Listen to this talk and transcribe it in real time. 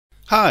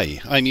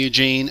Hi, I'm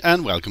Eugene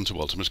and welcome to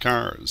Ultimate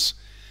Cars.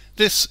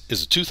 This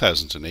is a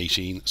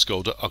 2018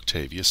 Skoda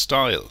Octavia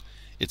style.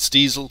 It's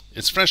diesel,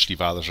 it's freshly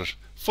valeted,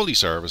 fully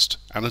serviced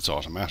and it's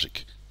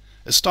automatic.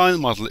 A style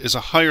model is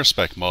a higher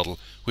spec model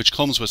which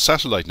comes with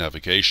satellite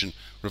navigation,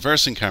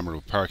 reversing camera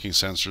with parking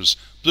sensors,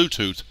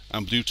 Bluetooth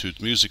and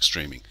Bluetooth music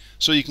streaming,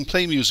 so you can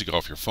play music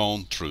off your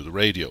phone through the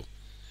radio.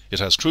 It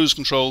has cruise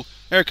control,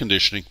 air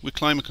conditioning with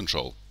climate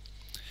control.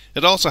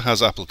 It also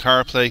has Apple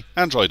CarPlay,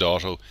 Android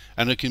Auto,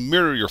 and it can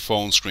mirror your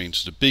phone screen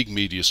to the big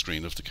media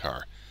screen of the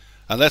car.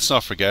 And let's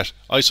not forget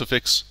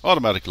ISOFIX,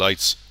 automatic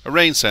lights, a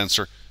rain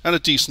sensor and a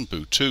decent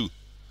boot too.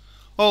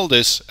 All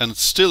this and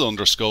it's still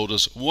under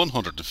Skoda's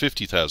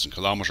 150,000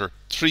 km,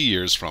 3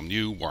 years from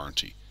new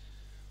warranty.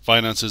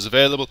 Finance is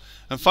available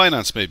and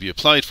finance may be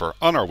applied for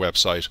on our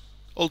website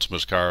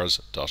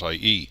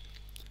ultimatecars.ie.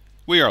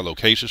 We are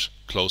located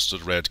close to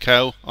the Red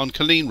Cow on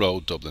Colleen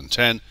Road, Dublin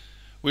 10.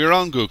 We are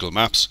on Google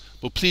Maps,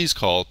 but please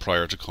call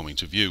prior to coming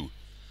to view.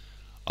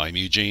 I'm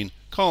Eugene.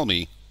 Call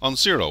me on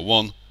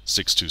 01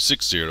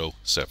 6260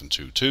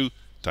 722.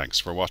 Thanks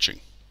for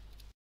watching.